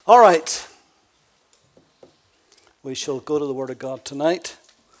All right, we shall go to the Word of God tonight,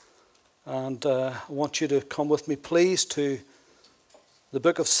 and I want you to come with me, please, to the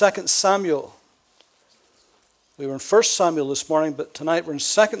book of 2 Samuel. We were in 1 Samuel this morning, but tonight we're in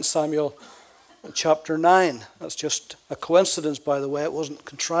 2 Samuel chapter 9. That's just a coincidence, by the way. It wasn't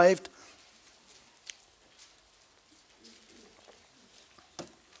contrived.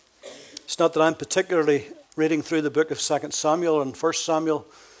 It's not that I'm particularly reading through the book of 2 Samuel and 1 Samuel.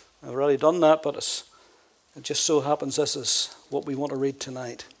 I've already done that, but it just so happens this is what we want to read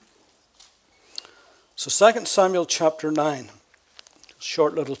tonight. So 2 Samuel chapter 9.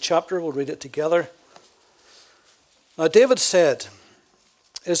 Short little chapter. We'll read it together. Now David said,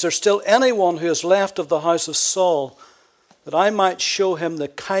 "Is there still anyone who is left of the house of Saul, that I might show him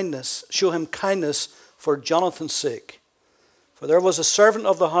kindness for Jonathan's sake? For there was a servant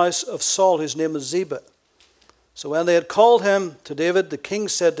of the house of Saul whose name was Ziba." So when they had called him to David, the king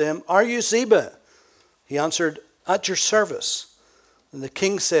said to him, "Are you Ziba?" He answered, "At your service." And the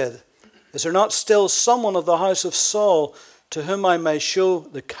king said, "Is there not still someone of the house of Saul to whom I may show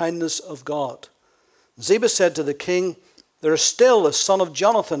the kindness of God?" And Ziba said to the king, "There is still a son of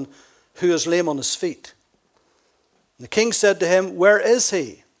Jonathan who is lame on his feet." And the king said to him, "Where is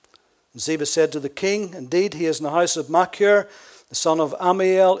he?" And Ziba said to the king, "Indeed, he is in the house of Machir, the son of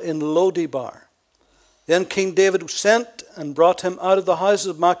Ammiel in Lodebar." Then King David sent and brought him out of the house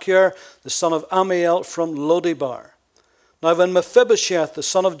of Machir, the son of Ammiel, from Lodebar. Now when Mephibosheth, the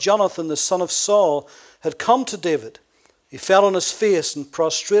son of Jonathan, the son of Saul, had come to David, he fell on his face and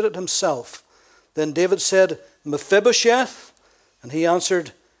prostrated himself. Then David said, "Mephibosheth?" And he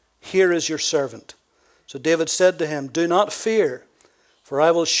answered, "Here is your servant." So David said to him, "Do not fear, for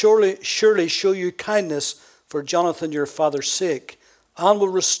I will surely show you kindness for Jonathan your father's sake, and will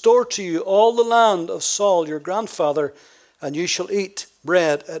restore to you all the land of Saul your grandfather, and you shall eat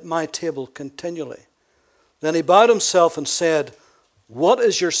bread at my table continually." Then he bowed himself and said, "What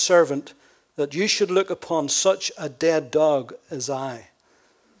is your servant, that you should look upon such a dead dog as I?"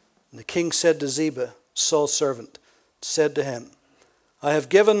 And the king said to Ziba, Saul's servant, said to him, "I have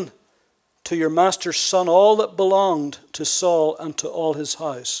given to your master's son all that belonged to Saul and to all his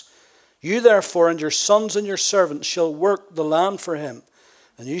house. You therefore and your sons and your servants shall work the land for him,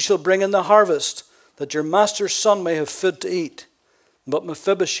 and you shall bring in the harvest, that your master's son may have food to eat. But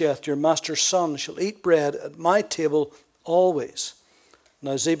Mephibosheth, your master's son, shall eat bread at my table always."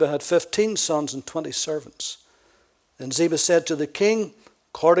 Now Ziba had 15 sons and 20 servants. Then Ziba said to the king,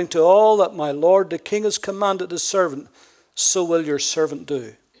 "According to all that my lord the king has commanded his servant, so will your servant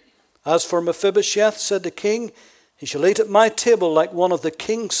do. As for Mephibosheth," said the king, "he shall eat at my table like one of the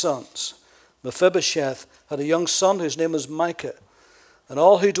king's sons." Mephibosheth had a young son whose name was Micah. And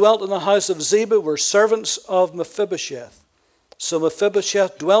all who dwelt in the house of Ziba were servants of Mephibosheth. So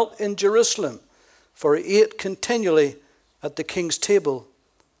Mephibosheth dwelt in Jerusalem, for he ate continually at the king's table,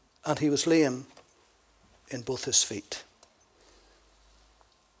 and he was lame in both his feet.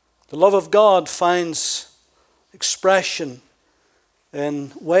 The love of God finds expression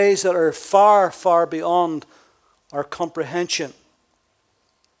in ways that are far, far beyond our comprehension.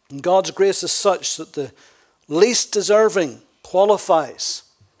 And God's grace is such that the least deserving qualifies.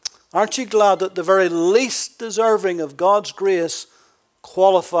 Aren't you glad that the very least deserving of God's grace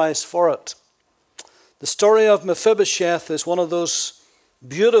qualifies for it? The story of Mephibosheth is one of those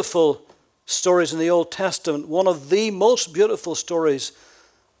beautiful stories in the Old Testament, one of the most beautiful stories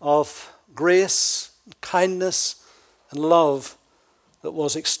of grace, kindness, and love that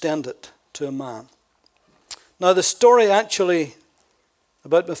was extended to a man. Now the story actually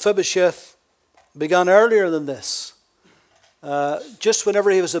about Mephibosheth began earlier than this. Just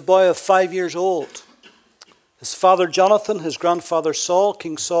whenever he was a boy of 5 years old. His father Jonathan, his grandfather Saul,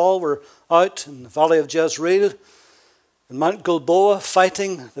 King Saul, were out in the valley of Jezreel in Mount Gilboa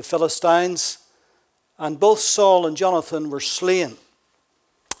fighting the Philistines, and both Saul and Jonathan were slain.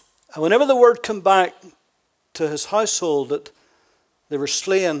 And whenever the word came back to his household that they were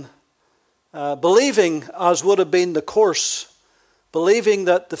slain, believing, as would have been the course, believing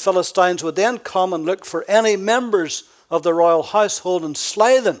that the Philistines would then come and look for any members of the royal household and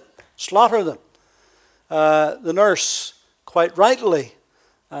slaughter them. The nurse, quite rightly,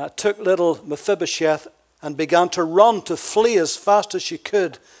 took little Mephibosheth and began to run, to flee as fast as she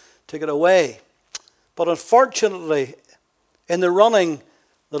could to get away. But unfortunately, in the running,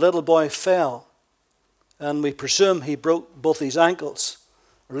 the little boy fell, and we presume he broke both his ankles,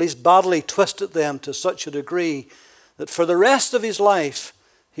 or at least badly twisted them to such a degree that for the rest of his life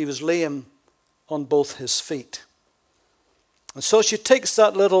he was lame on both his feet. And so she takes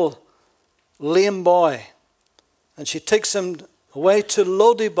that little lame boy and she takes him away to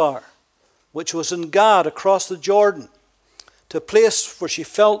Lodebar, which was in Gad across the Jordan, to a place where she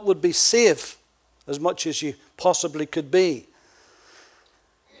felt would be safe as much as she possibly could be.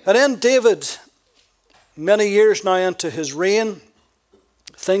 And then David, many years now into his reign,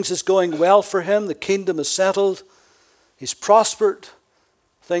 things is going well for him. The kingdom is settled. He's prospered.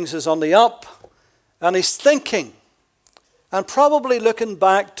 Things is on the up. And he's thinking and probably looking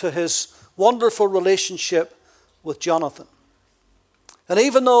back to his wonderful relationship with Jonathan. And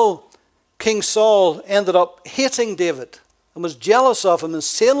even though King Saul ended up hating David and was jealous of him,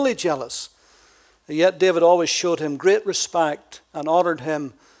 insanely jealous, yet David always showed him great respect and honored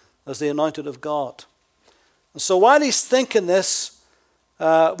him as the anointed of God. And so while he's thinking this,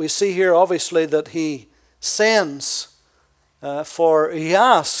 we see here obviously that he sends he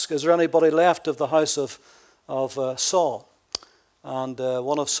asks, is there anybody left of the house of Saul? And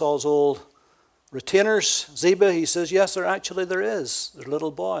one of Saul's old retainers, Ziba, he says, yes, there is. There's a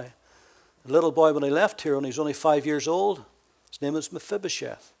little boy. The little boy, when he left here, when he's only 5 years old, his name is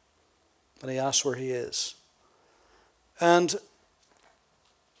Mephibosheth. And he asks where he is. And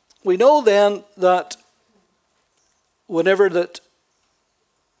we know then that whenever that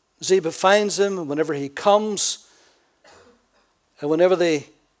Ziba finds him, whenever he comes, and whenever they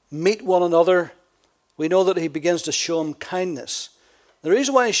meet one another, we know that he begins to show him kindness. The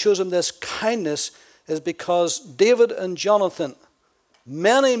reason why he shows him this kindness is because David and Jonathan,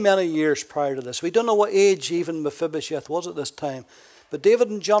 many, many years prior to this, we don't know what age even Mephibosheth was at this time, but David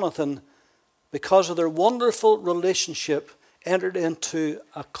and Jonathan, because of their wonderful relationship, entered into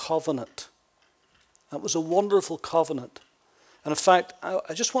a covenant. That was a wonderful covenant. And in fact,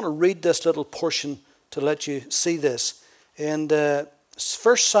 I just want to read this little portion to let you see this. In 1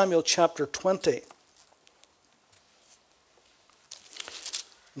 Samuel chapter 20.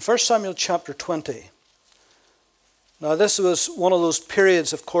 In 1 Samuel chapter 20. Now this was one of those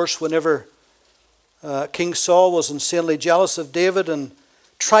periods, of course, whenever King Saul was insanely jealous of David and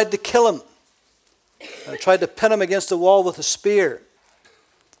tried to kill him. Tried to pin him against the wall with a spear.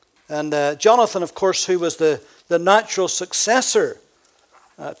 And Jonathan, of course, who was the natural successor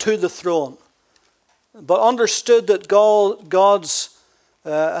to the throne, but understood that God's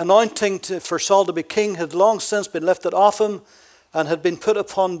anointing for Saul to be king had long since been lifted off him and had been put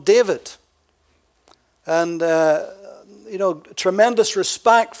upon David. And, tremendous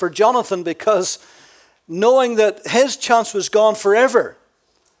respect for Jonathan, because knowing that his chance was gone forever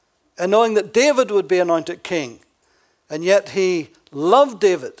and knowing that David would be anointed king, and yet he loved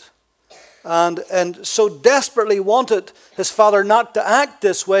David and so desperately wanted his father not to act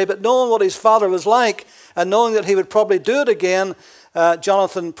this way, but knowing what his father was like and knowing that he would probably do it again,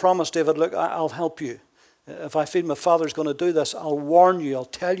 Jonathan promised David, look, I'll help you. If I feel my father's going to do this, I'll warn you, I'll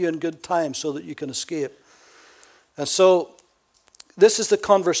tell you in good time so that you can escape. And so this is the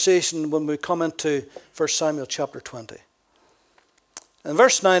conversation when we come into 1 Samuel chapter 20. In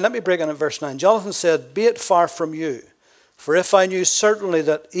verse 9, let me break in at verse 9. Jonathan said, be it far from you. For if I knew certainly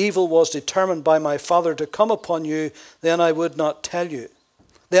that evil was determined by my father to come upon you, then I would not tell you.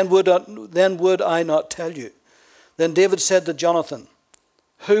 Then would I not tell you. Then David said to Jonathan,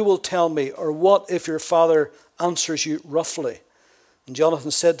 who will tell me, or what if your father answers you roughly? And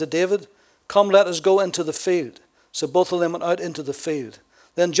Jonathan said to David, come, let us go into the field. So both of them went out into the field.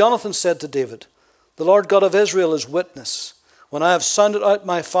 Then Jonathan said to David, the Lord God of Israel is witness. When I have sounded out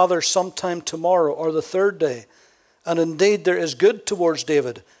my father sometime tomorrow or the third day, and indeed there is good towards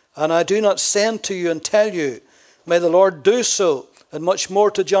David, and I do not send to you and tell you, may the Lord do so, and much more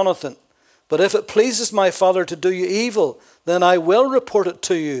to Jonathan. But if it pleases my father to do you evil, then I will report it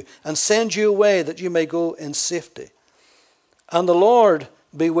to you and send you away that you may go in safety. And the Lord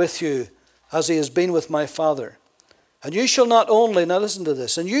be with you as he has been with my father. And you shall not only, now listen to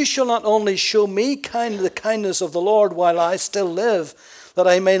this, and you shall not only show me the kindness of the Lord while I still live, that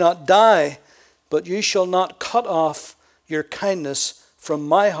I may not die, but you shall not cut off your kindness from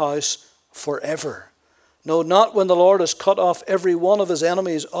my house forever. No, not when the Lord has cut off every one of his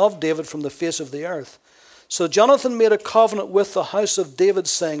enemies of David from the face of the earth. So Jonathan made a covenant with the house of David,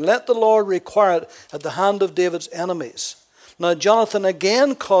 saying, let the Lord require it at the hand of David's enemies. Now Jonathan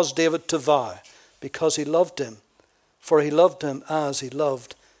again caused David to vow, because he loved him, for he loved him as he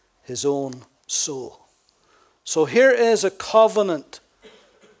loved his own soul. So here is a covenant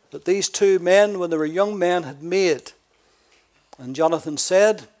that these two men, when they were young men, had made. And Jonathan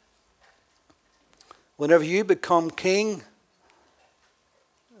said, whenever you become king,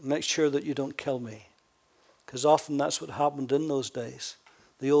 make sure that you don't kill me. Because often that's what happened in those days.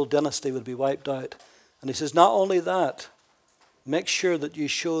 The old dynasty would be wiped out. And he says, not only that, make sure that you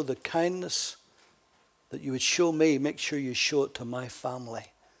show the kindness that you would show me, make sure you show it to my family.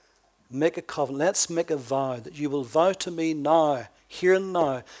 Make a covenant. Let's make a vow that you will vow to me now, here and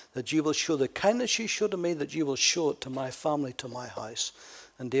now, that you will show the kindness you show to me, that you will show it to my family, to my house.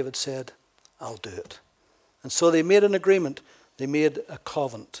 And David said, I'll do it. And so they made an agreement. They made a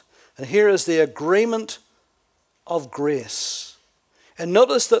covenant. And here is the agreement of grace. And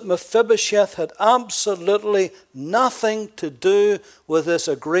notice that Mephibosheth had absolutely nothing to do with this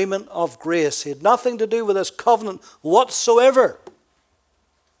agreement of grace. He had nothing to do with this covenant whatsoever.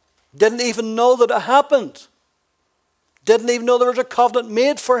 Didn't even know that it happened. Didn't even know there was a covenant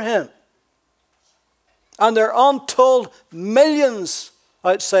made for him. And there are untold millions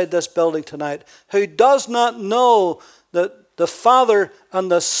outside this building tonight who does not know that the Father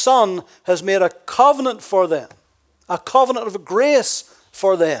and the Son has made a covenant for them. A covenant of grace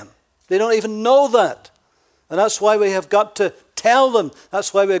for them. They don't even know that. And that's why we have got to tell them.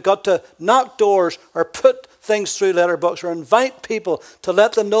 That's why we've got to knock doors or put things through letterbox or invite people to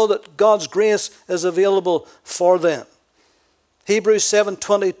let them know that God's grace is available for them. Hebrews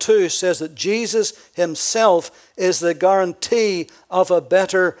 7:22 says that Jesus himself is the guarantee of a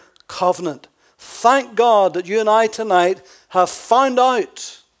better covenant. Thank God that you and I tonight have found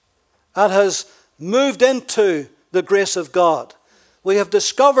out and has moved into the grace of God. We have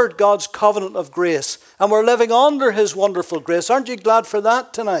discovered God's covenant of grace and we're living under his wonderful grace. Aren't you glad for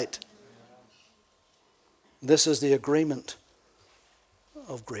that tonight? This is the agreement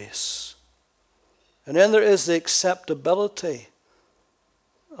of grace. And then there is the acceptability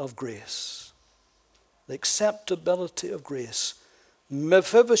of grace. The acceptability of grace.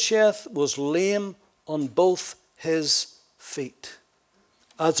 Mephibosheth was lame on both his feet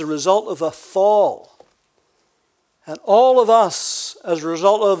as a result of a fall. And all of us, as a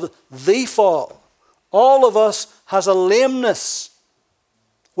result of the fall, all of us has a lameness.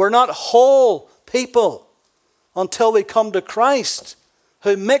 We're not whole people until we come to Christ,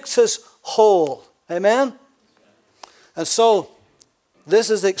 who makes us whole. Amen? And so, this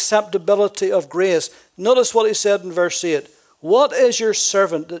is the acceptability of grace. Notice what he said in verse 8. What is your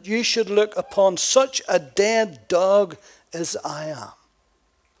servant that you should look upon such a dead dog as I am?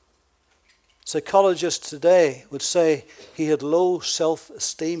 Psychologists today would say he had low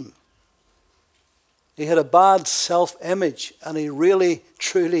self-esteem. He had a bad self-image, and he really,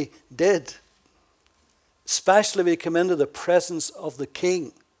 truly did. Especially when he came into the presence of the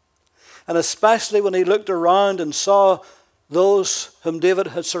king. And especially when he looked around and saw those whom David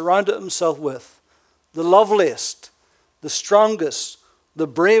had surrounded himself with. The loveliest, the strongest, the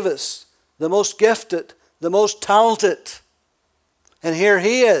bravest, the most gifted, the most talented. And here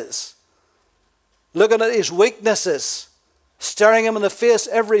he is, looking at his weaknesses, staring him in the face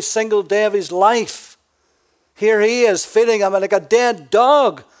every single day of his life. Here he is, feeling him like a dead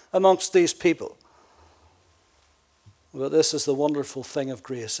dog amongst these people. But this is the wonderful thing of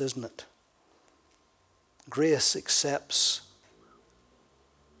grace, isn't it? Grace accepts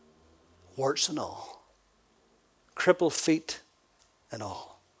warts and all, crippled feet and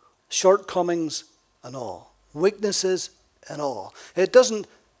all, shortcomings and all, weaknesses and all. It doesn't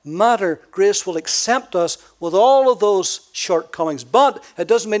matter. Grace will accept us with all of those shortcomings, but it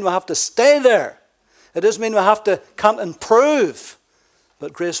doesn't mean we have to stay there. It doesn't mean we can't improve.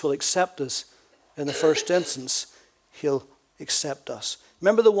 But grace will accept us in the first instance. He'll accept us.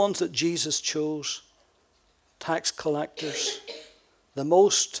 Remember the ones that Jesus chose? Tax collectors. The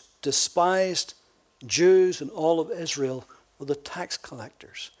most despised Jews in all of Israel were the tax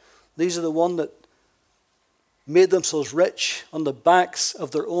collectors. These are the ones that made themselves rich on the backs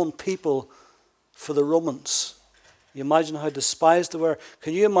of their own people for the Romans. You imagine how despised they were.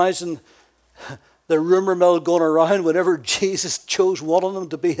 Can you imagine the rumor mill going around whenever Jesus chose one of them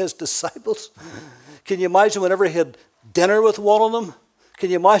to be his disciples? Can you imagine whenever he had dinner with one of them? Can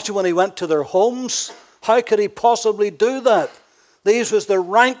you imagine when he went to their homes? How could he possibly do that? These was the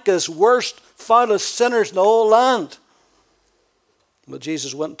rankest, worst, foulest sinners in the whole land. But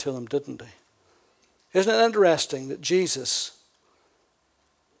Jesus went to them, didn't he? Isn't it interesting that Jesus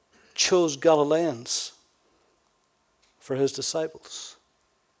chose Galileans for his disciples?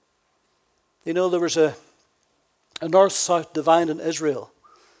 You know, there was a north-south divide in Israel,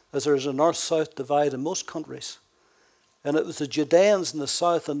 as there is a north-south divide in most countries. And it was the Judeans in the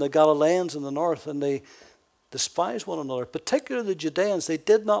south and the Galileans in the north, and they despised one another. Particularly the Judeans, they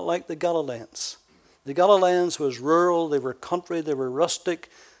did not like the Galileans. The Galileans was rural, they were country, they were rustic.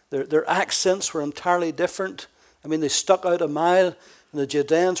 Their accents were entirely different. I mean, they stuck out a mile. And the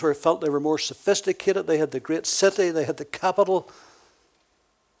Judeans felt they were more sophisticated. They had the great city, they had the capital.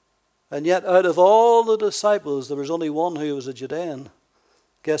 And yet, out of all the disciples, there was only one who was a Judean.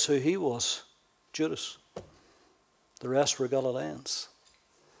 Guess who he was? Judas. The rest were Galileans.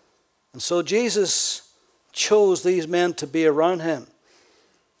 And so Jesus chose these men to be around him.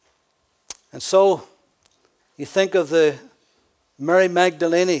 And so you think of the Mary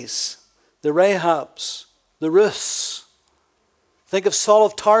Magdalenes, the Rahabs, the Ruths. Think of Saul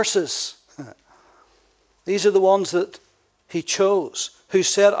of Tarsus. These are the ones that he chose, who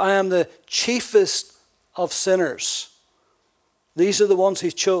said, I am the chiefest of sinners. These are the ones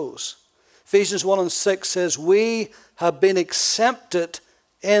he chose. Ephesians 1:6 says, we have been accepted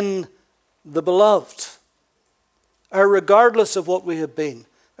in the beloved. Regardless of what we have been,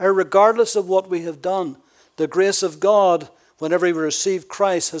 regardless of what we have done, the grace of God, whenever we receive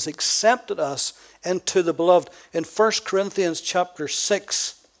Christ, has accepted us into the beloved. In 1 Corinthians chapter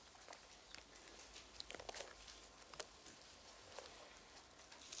 6,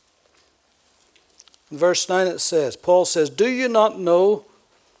 in verse 9 it says, Paul says, do you not know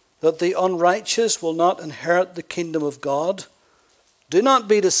that the unrighteous will not inherit the kingdom of God? Do not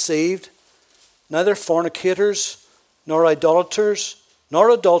be deceived, neither fornicators, nor idolaters, nor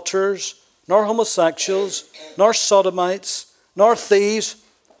adulterers, nor homosexuals, nor sodomites, nor thieves,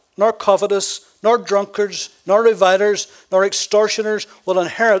 nor covetous, nor drunkards, nor revilers, nor extortioners will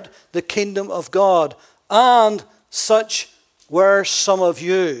inherit the kingdom of God. And such were some of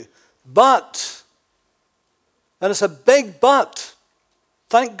you. But, and it's a big but.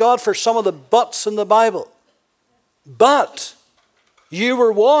 Thank God for some of the buts in the Bible. But you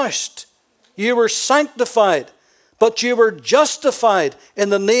were washed, you were sanctified, but you were justified in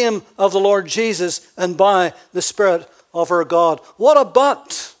the name of the Lord Jesus and by the Spirit of our God. What a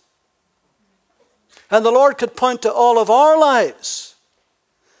but. And the Lord could point to all of our lives.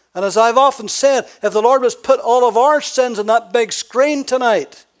 And as I've often said, if the Lord was put all of our sins on that big screen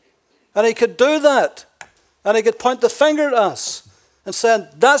tonight, and he could do that, and he could point the finger at us and say,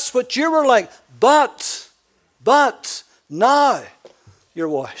 that's what you were like. But now you're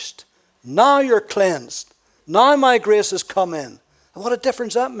washed. Now you're cleansed. Now my grace has come in. And what a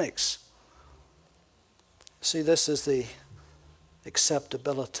difference that makes. See, this is the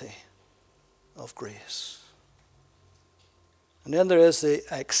acceptability of grace. And then there is the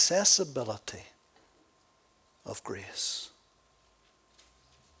accessibility of grace.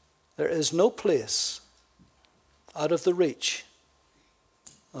 There is no place out of the reach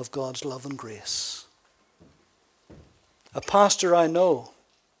of God's love and grace. A pastor I know,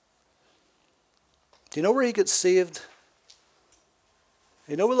 do you know where he got saved?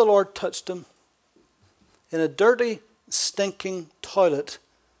 You know where the Lord touched him? In a dirty, stinking toilet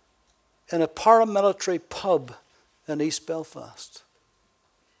in a paramilitary pub in East Belfast.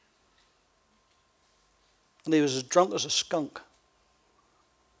 And he was as drunk as a skunk.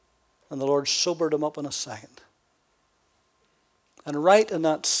 And the Lord sobered him up in a second. And right in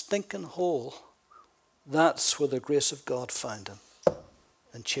that stinking hole, that's where the grace of God found him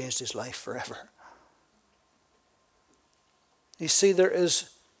and changed his life forever. You see, there is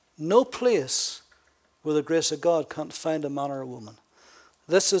no place where the grace of God can't find a man or a woman.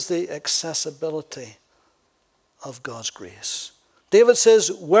 This is the accessibility of God's grace. David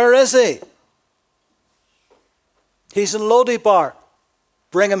says, where is he? He's in Lodebar.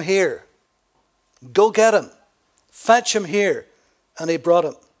 Bring him here. Go get him. Fetch him here. And he brought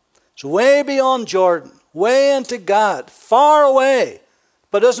him. It's way beyond Jordan, way into Gad, far away.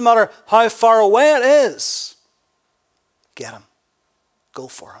 But it doesn't matter how far away it is. Get him. Go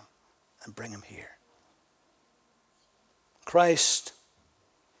for him. And bring him here. Christ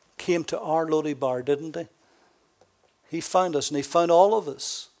came to our Lodebar, didn't he? He found us, and he found all of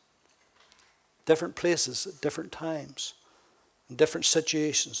us. Different places at different times. In different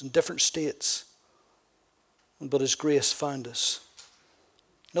situations, in different states. But his grace found us.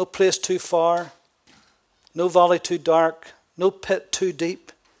 No place too far. No valley too dark. No pit too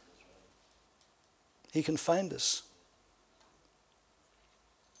deep. He can find us.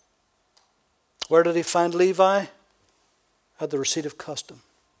 Where did he find Levi? At the receipt of custom.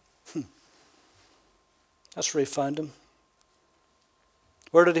 That's where he found him.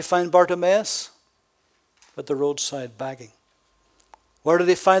 Where did he find Bartimaeus? At the roadside begging. Where did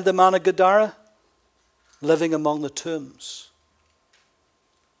he find the man of Gadara? Living among the tombs.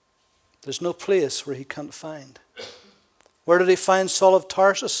 There's no place where he can't find. Where did he find Saul of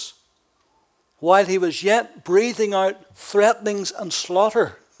Tarsus? While he was yet breathing out threatenings and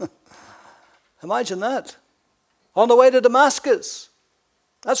slaughter. Imagine that. On the way to Damascus.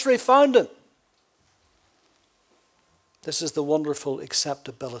 That's where he found him. This is the wonderful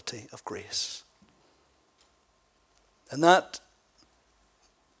acceptability of grace. And that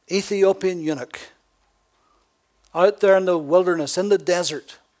Ethiopian eunuch, out there in the wilderness, in the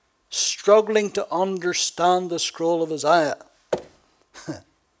desert, struggling to understand the scroll of Isaiah.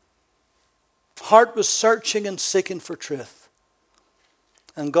 Heart was searching and seeking for truth.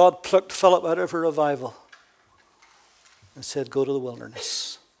 And God plucked Philip out of a revival and said, go to the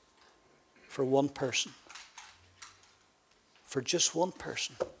wilderness for one person. For just one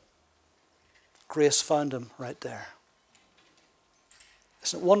person. Grace found him right there.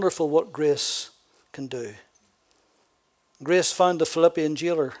 Isn't it wonderful what grace can do? Grace found the Philippian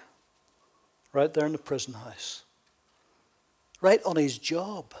jailer right there in the prison house. Right on his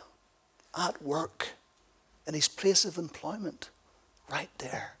job, at work, in his place of employment. Right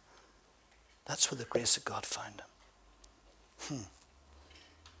there. That's where the grace of God found him.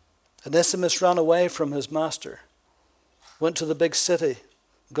 Onesimus ran away from his master, went to the big city,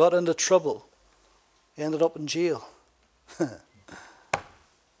 got into trouble, ended up in jail.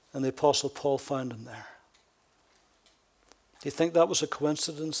 And the Apostle Paul found him there. Do you think that was a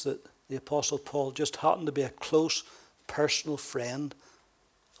coincidence that the Apostle Paul just happened to be a close personal friend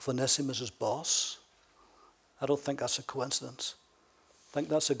of Onesimus' boss? I don't think that's a coincidence. I think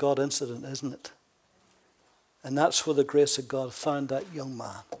that's a God incident, isn't it? And that's where the grace of God found that young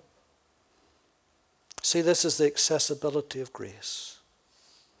man. See, this is the accessibility of grace.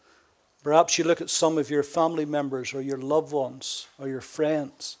 Perhaps you look at some of your family members or your loved ones or your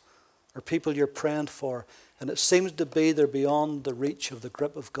friends or people you're praying for, and it seems to be they're beyond the reach of the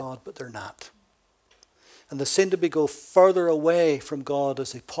grip of God, but they're not. And they seem to be go further away from God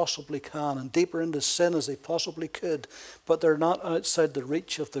as they possibly can and deeper into sin as they possibly could, but they're not outside the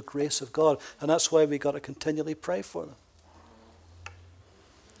reach of the grace of God. And that's why we've got to continually pray for them.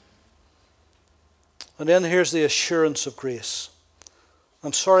 And then here's the assurance of grace.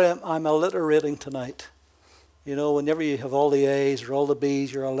 I'm sorry I'm alliterating tonight. You know, whenever you have all the A's or all the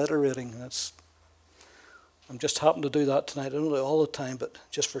B's, you're alliterating. I'm just happen to do that tonight. I don't do it all the time, but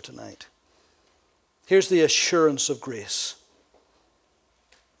just for tonight. Here's the assurance of grace.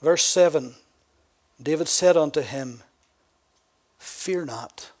 Verse 7, David said unto him, fear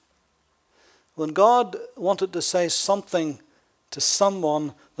not. When God wanted to say something to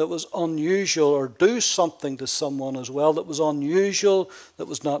someone that was unusual, or do something to someone as well that was unusual, that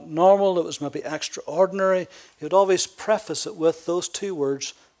was not normal, that was maybe extraordinary, he would always preface it with those two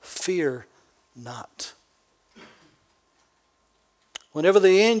words, fear not. Whenever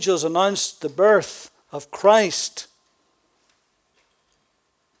the angels announced the birth of Christ,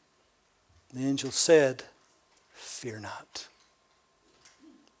 the angel said, fear not.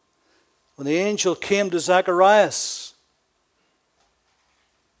 When the angel came to Zacharias,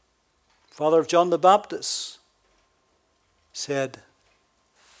 father of John the Baptist, said,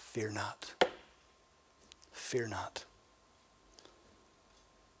 fear not. Fear not.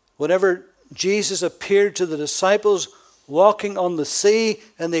 Whenever Jesus appeared to the disciples walking on the sea,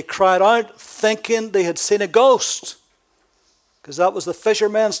 and they cried out thinking they had seen a ghost, because that was the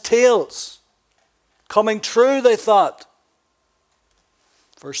fishermen's tales coming true, they thought.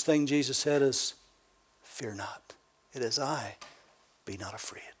 First thing Jesus said is, fear not. It is I. Be not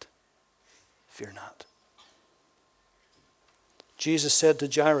afraid. Fear not. Jesus said to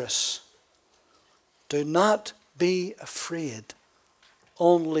Jairus, do not be afraid,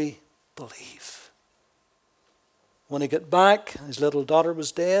 only believe. When he got back, his little daughter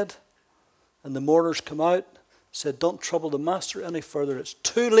was dead, and the mourners come out, said, don't trouble the master any further, it's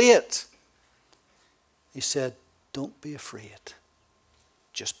too late. He said, don't be afraid,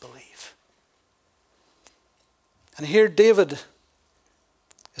 just believe. And here David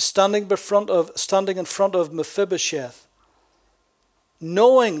is standing in front of Mephibosheth,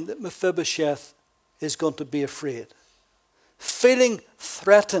 knowing that Mephibosheth is going to be afraid, feeling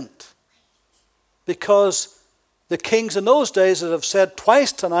threatened, because the kings in those days, as I've said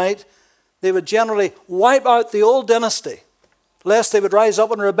twice tonight, they would generally wipe out the old dynasty, lest they would rise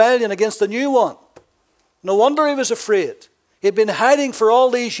up in rebellion against the new one. No wonder he was afraid. He'd been hiding for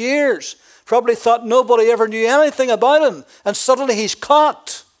all these years, probably thought nobody ever knew anything about him, and suddenly he's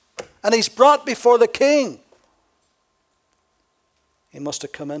caught, and he's brought before the king. He must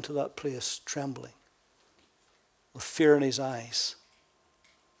have come into that place trembling, with fear in his eyes.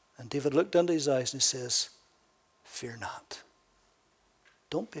 And David looked into his eyes and he says, fear not.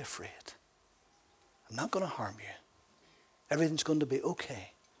 Don't be afraid. I'm not going to harm you. Everything's going to be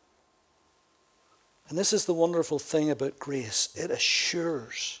okay. And this is the wonderful thing about grace. It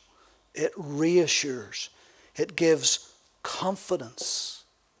assures, it reassures, it gives confidence.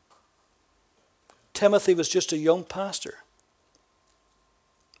 Timothy was just a young pastor.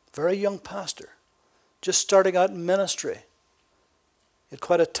 Very young pastor. Just starting out in ministry. He had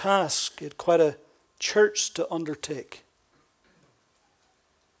quite a task. He had quite a church to undertake.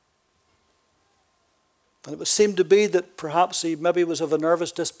 And it would seem to be that perhaps he maybe was of a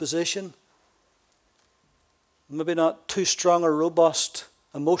nervous disposition, maybe not too strong or robust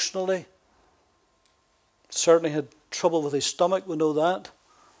emotionally. Certainly had trouble with his stomach, we know that.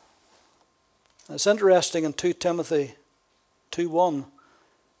 And it's interesting in 2 Timothy 2:1,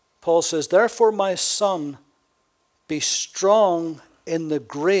 Paul says, "Therefore, my son, be strong in the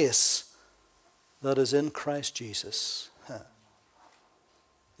grace that is in Christ Jesus."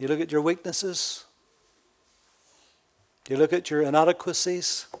 You look at your weaknesses, you look at your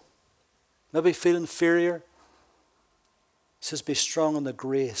inadequacies, maybe feel inferior. He says, be strong in the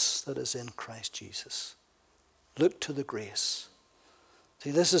grace that is in Christ Jesus. Look to the grace.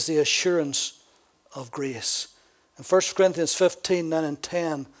 See, this is the assurance of grace. In 1 Corinthians 15:9 and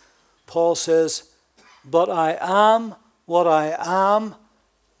 10, Paul says, "But I am what I am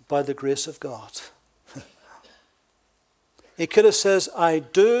by the grace of God." He could have said, "I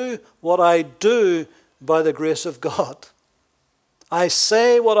do what I do by the grace of God. I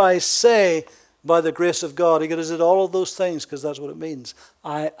say what I say by the grace of God." He could have said all of those things because that's what it means.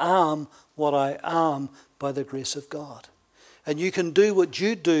 I am what I am by the grace of God. And you can do what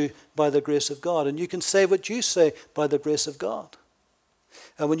you do by the grace of God. And you can say what you say by the grace of God.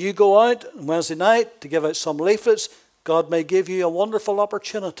 And when you go out on Wednesday night to give out some leaflets, God may give you a wonderful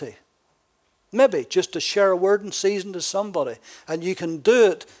opportunity. Maybe just to share a word in season to somebody. And you can do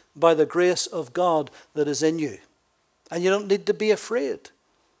it by the grace of God that is in you. And you don't need to be afraid.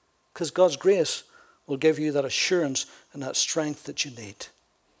 Because God's grace will give you that assurance and that strength that you need.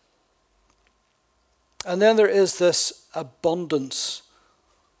 And then there is this abundance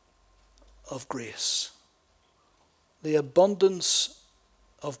of grace. The abundance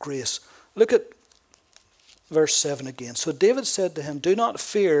of grace. Look at verse 7 again. "So David said to him, 'Do not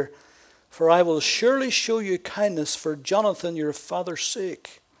fear, for I will surely show you kindness for Jonathan your father's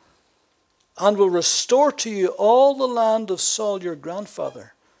sake, and will restore to you all the land of Saul your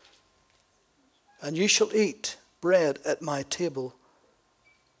grandfather. And you shall eat bread at my table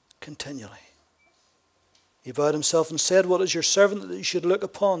continually.' He bowed himself and said, 'What is your servant that you should look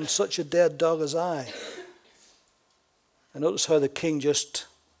upon such a dead dog as I?'" And notice how the king just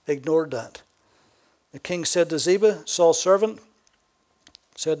ignored that. The king said to Ziba, Saul's servant,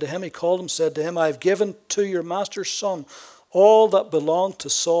 he called him, said to him, "I have given to your master's son all that belonged to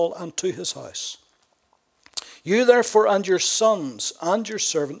Saul and to his house. You therefore and your sons and your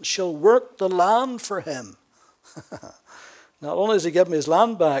servants shall work the land for him." Not only has he given his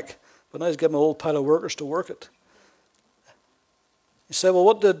land back, but now he's given a whole pile of workers to work it. You say, well,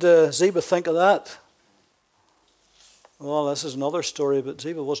 what did Ziba think of that? Well, this is another story, but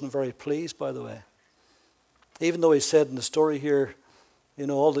Ziba wasn't very pleased, by the way. Even though he said in the story here,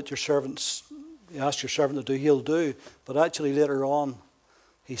 all that you ask your servant to do, he'll do. But actually later on,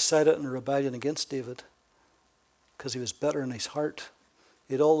 he said it in a rebellion against David because he was bitter in his heart.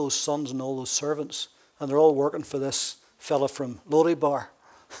 He had all those sons and all those servants, and they're all working for this fella from Lodibar.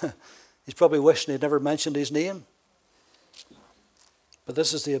 He's probably wishing he'd never mentioned his name. But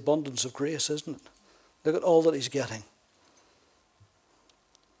this is the abundance of grace, isn't it? Look at all that he's getting.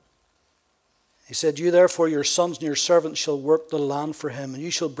 He said, "You therefore, your sons and your servants shall work the land for him, and you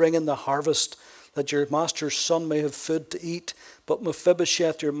shall bring in the harvest, that your master's son may have food to eat. But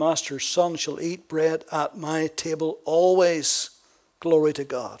Mephibosheth, your master's son, shall eat bread at my table always." Glory to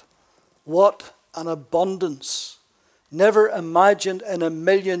God. What an abundance. Never imagined in a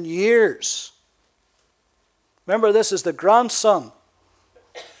million years. Remember, this is the grandson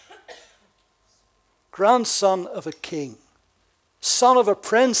of a king, son of a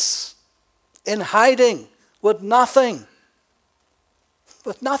prince, in hiding, with nothing.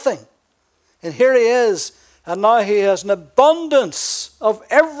 And here he is, and now he has an abundance of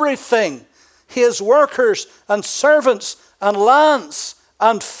everything. He has workers and servants and lands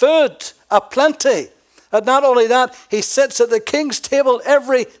and food aplenty. And not only that, he sits at the king's table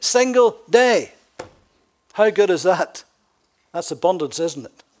every single day. How good is that? That's abundance, isn't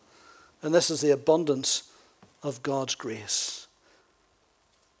it? And this is the abundance of God's grace.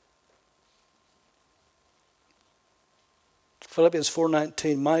 Philippians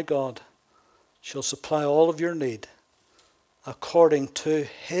 4:19, "My God shall supply all of your need according to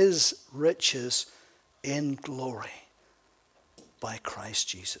his riches in glory by Christ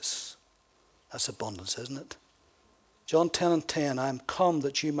Jesus." That's abundance, isn't it? John 10:10, "I am come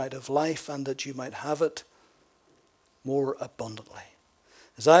that you might have life and that you might have it more abundantly."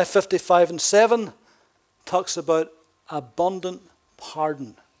 Isaiah 55:7 talks about abundant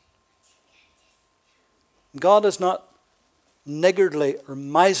pardon. God is not niggardly or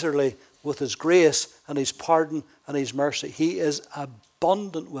miserly with his grace and his pardon and his mercy. He is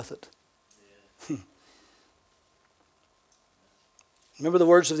abundant with it. Remember the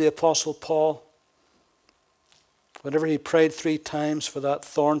words of the Apostle Paul? Whenever he prayed 3 times for that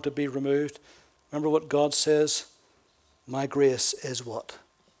thorn to be removed, remember what God says? My grace is what?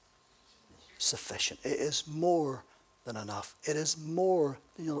 Sufficient. It is more than enough. It is more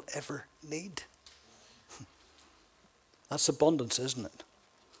than you'll ever need. That's abundance, isn't it?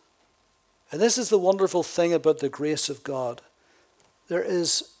 And this is the wonderful thing about the grace of God. There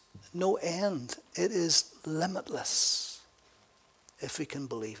is no end. It is limitless, if we can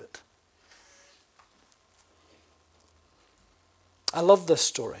believe it. I love this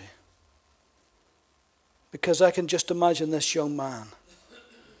story because I can just imagine this young man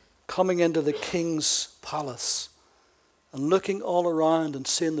coming into the king's palace and looking all around and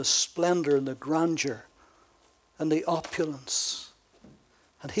seeing the splendor and the grandeur and the opulence.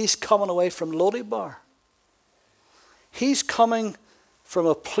 And he's coming away from Lo-debar. He's coming from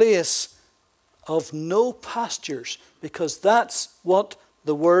a place of no pastures, because that's what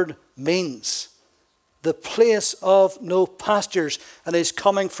the word means. The place of no pastures. And he's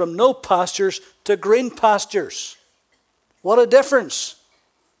coming from no pastures to green pastures. What a difference.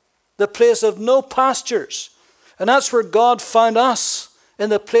 The place of no pastures. And that's where God found us, in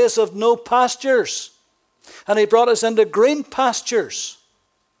the place of no pastures. And he brought us into green pastures.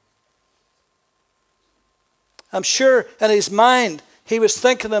 I'm sure in his mind he was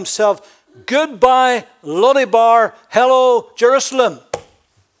thinking to himself, goodbye Lo-debar, hello Jerusalem.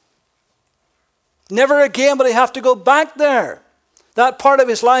 Never again will he have to go back there. That part of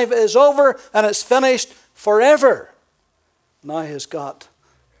his life is over and it's finished forever. Now he's got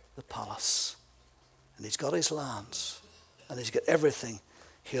the palace. And he's got his lands. And he's got everything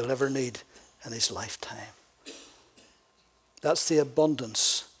he'll ever need in his lifetime. That's the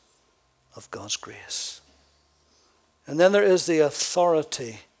abundance of God's grace. And then there is the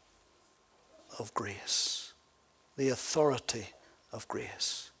authority of grace. The authority of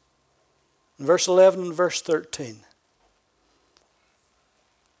grace. In verse 11 and verse 13.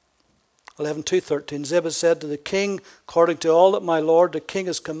 11:2-13. Ziba said to the king, according to all that my lord the king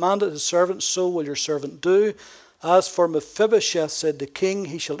has commanded his servant, so will your servant do. As for Mephibosheth, said the king,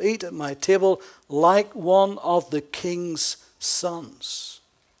 he shall eat at my table like one of the king's sons.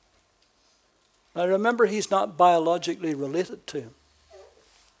 Now remember, he's not biologically related to him.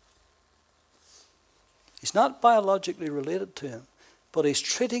 He's not biologically related to him, but he's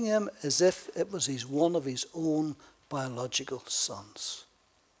treating him as if it was one of his own biological sons.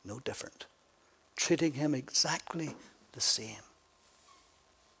 No different. Treating him exactly the same.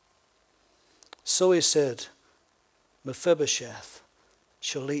 So he said, Mephibosheth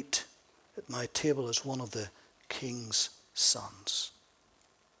shall eat at my table as one of the king's sons.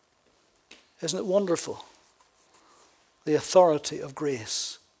 Isn't it wonderful? The authority of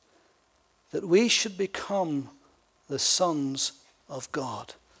grace. That we should become the sons of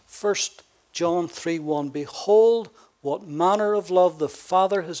God. 1 John 3:1. Behold, what manner of love the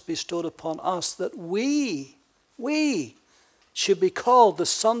Father has bestowed upon us, that we should be called the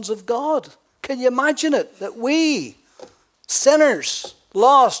sons of God. Can you imagine it? That we, sinners,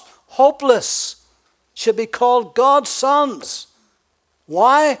 lost, hopeless, should be called God's sons.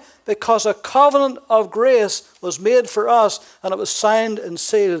 Why? Because a covenant of grace was made for us, and it was signed and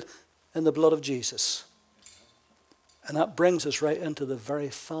sealed in the blood of Jesus. And that brings us right into the very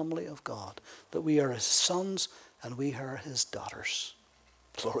family of God, that we are his sons and we are his daughters.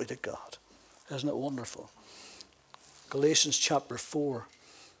 Glory to God. Isn't it wonderful? Galatians chapter 4.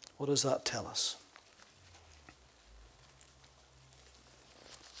 What does that tell us?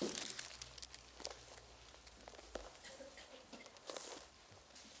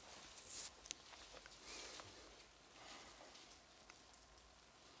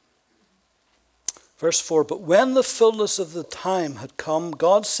 Verse 4, but when the fullness of the time had come,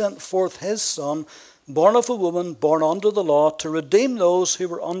 God sent forth his Son, born of a woman, born under the law, to redeem those who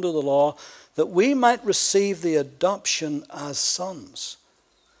were under the law, that we might receive the adoption as sons.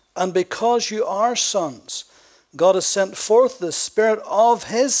 And because you are sons, God has sent forth the Spirit of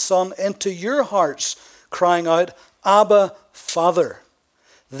his Son into your hearts, crying out, Abba, Father.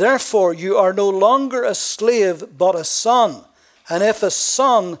 Therefore you are no longer a slave, but a son. And if a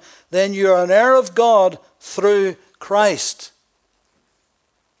son, then you are an heir of God through Christ.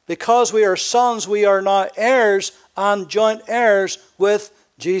 Because we are sons, we are now heirs and joint heirs with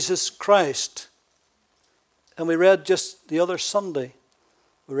Jesus Christ. And we read just the other Sunday,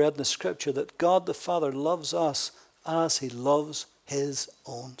 we read in the scripture that God the Father loves us as he loves his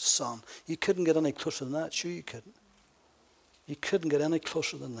own Son. You couldn't get any closer than that. Sure you couldn't. You couldn't get any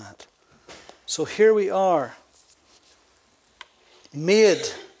closer than that. So here we are, made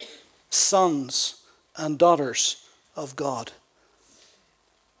sons and daughters of God.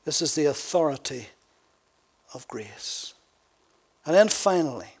 This is the authority of grace. And then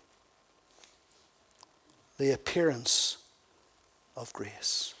finally, the appearance of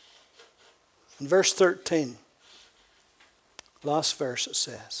grace. In verse 13, last verse, it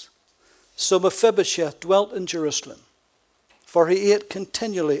says, So Mephibosheth dwelt in Jerusalem, for he ate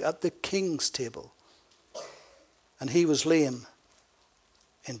continually at the king's table, and he was lame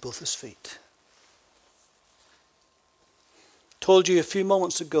in both his feet. Told you a few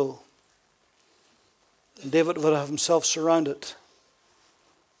moments ago, David would have himself surrounded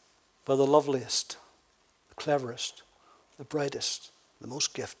by the loveliest, the cleverest, the brightest, the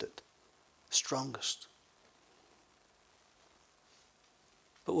most gifted, the strongest.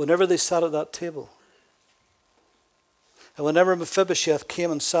 But whenever they sat at that table, and whenever Mephibosheth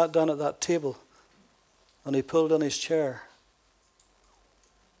came and sat down at that table, and he pulled in his chair,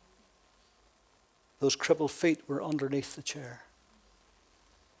 those crippled feet were underneath the chair.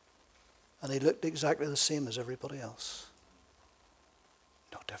 And he looked exactly the same as everybody else.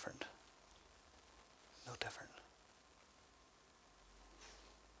 No different. No different.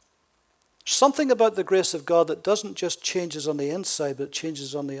 Something about the grace of God that doesn't just change us on the inside, but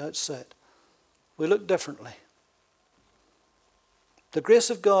changes on the outside. We look differently. The grace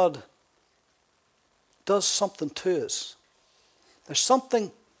of God does something to us. There's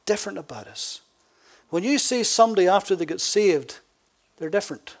something different about us. When you see somebody after they get saved, they're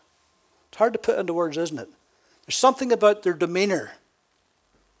different. It's hard to put into words, isn't it? There's something about their demeanor,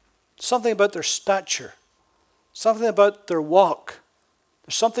 something about their stature, something about their walk.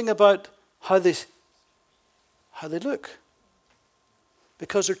 There's something about how they look,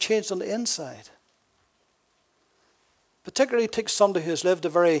 because they're changed on the inside. Particularly take somebody who has lived a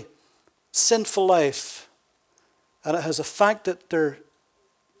very sinful life, and it has affected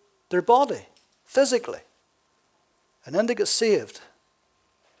their body physically, and then they get saved.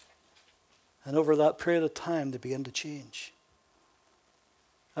 And over that period of time, they begin to change.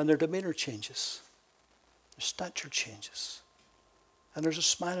 And their demeanor changes. Their stature changes. And there's a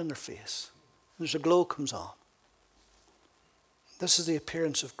smile on their face. And there's a glow comes on. This is the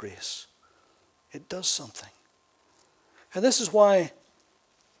appearance of grace. It does something. And this is why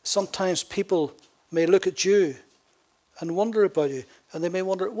sometimes people may look at you and wonder about you. And they may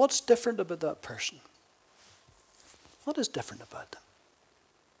wonder, what's different about that person? What is different about them?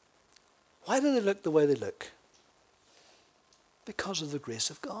 Why do they look the way they look? Because of the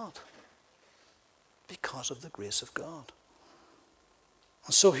grace of God. Because of the grace of God.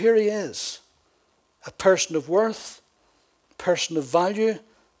 And so here he is, a person of worth, a person of value,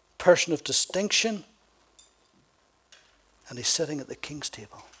 a person of distinction, and he's sitting at the king's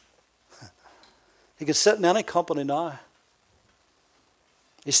table. He could sit in any company now.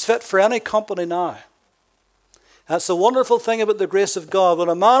 He's fit for any company now. That's the wonderful thing about the grace of God. When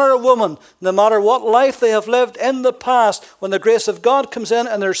a man or a woman, no matter what life they have lived in the past, when the grace of God comes in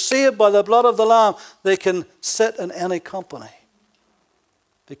and they're saved by the blood of the Lamb, they can sit in any company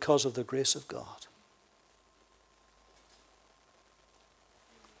because of the grace of God.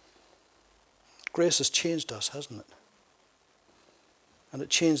 Grace has changed us, hasn't it? And it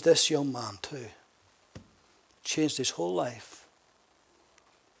changed this young man too. It changed his whole life.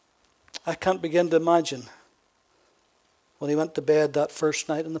 I can't begin to imagine when he went to bed that first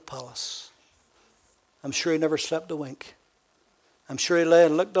night in the palace. I'm sure he never slept a wink. I'm sure he lay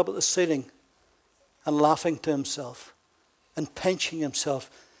and looked up at the ceiling and laughing to himself and pinching himself.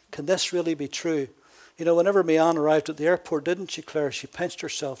 Can this really be true? You know, whenever my aunt arrived at the airport, didn't she, Claire? She pinched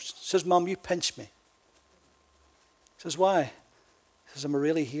herself. She says, Mum, you pinched me. She says, why? She says, am I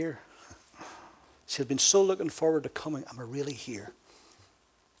really here? She had been so looking forward to coming. Am I really here?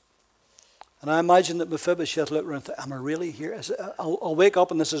 And I imagine that Mephibosheth looked around and thought, am I really here? I'll wake up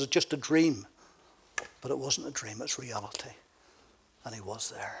and this is just a dream. But it wasn't a dream, it's reality. And he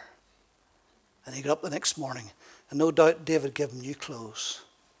was there. And he got up the next morning, and no doubt David gave him new clothes.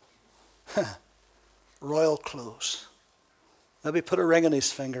 Royal clothes. Maybe put a ring on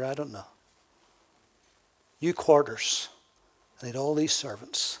his finger, I don't know. New quarters. And he had all these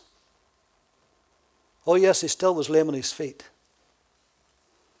servants. Oh yes, he still was lame on his feet.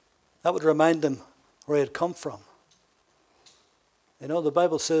 That would remind him where he had come from. You know, the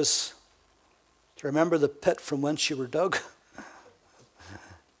Bible says to remember the pit from whence you were dug.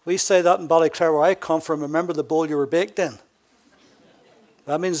 We say that in Ballyclare where I come from, remember the bowl you were baked in.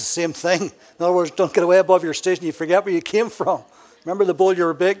 That means the same thing. In other words, don't get away above your station, you forget where you came from. Remember the bowl you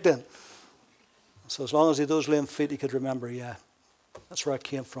were baked in. So as long as he had those lame feet, he could remember, yeah, that's where I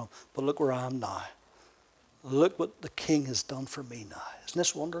came from. But look where I am now. Look what the King has done for me now. Isn't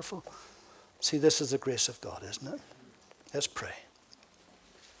this wonderful? See, this is the grace of God, isn't it? Let's pray.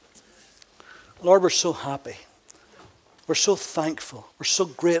 Lord, we're so happy. We're so thankful. We're so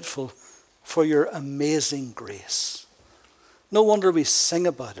grateful for your amazing grace. No wonder we sing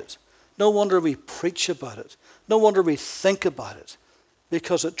about it. No wonder we preach about it. No wonder we think about it.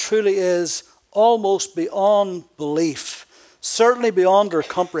 Because it truly is almost beyond belief. Certainly beyond our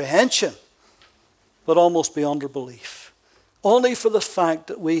comprehension. But almost beyond our belief. Only for the fact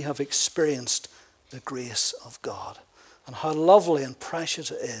that we have experienced the grace of God. And how lovely and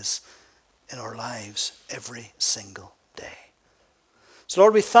precious it is in our lives every single day. So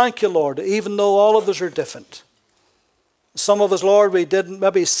Lord, we thank you, Lord, even though all of us are different. Some of us, Lord, we didn't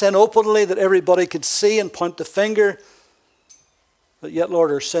maybe sin openly that everybody could see and point the finger. But yet,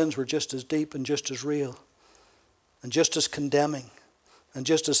 Lord, our sins were just as deep and just as real. And just as condemning. And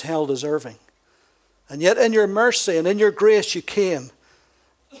just as hell-deserving. And yet in your mercy and in your grace you came.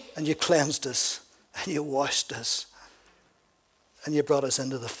 And you cleansed us. And you washed us. And you brought us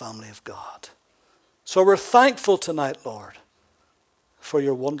into the family of God. So we're thankful tonight, Lord, for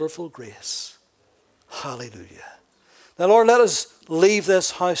your wonderful grace. Hallelujah. Now, Lord, let us leave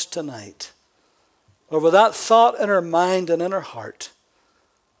this house tonight, Lord, with that thought in our mind and in our heart,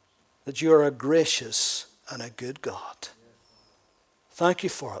 that you are a gracious and a good God. Thank you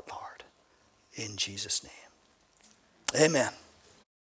for it, Lord, in Jesus' name. Amen.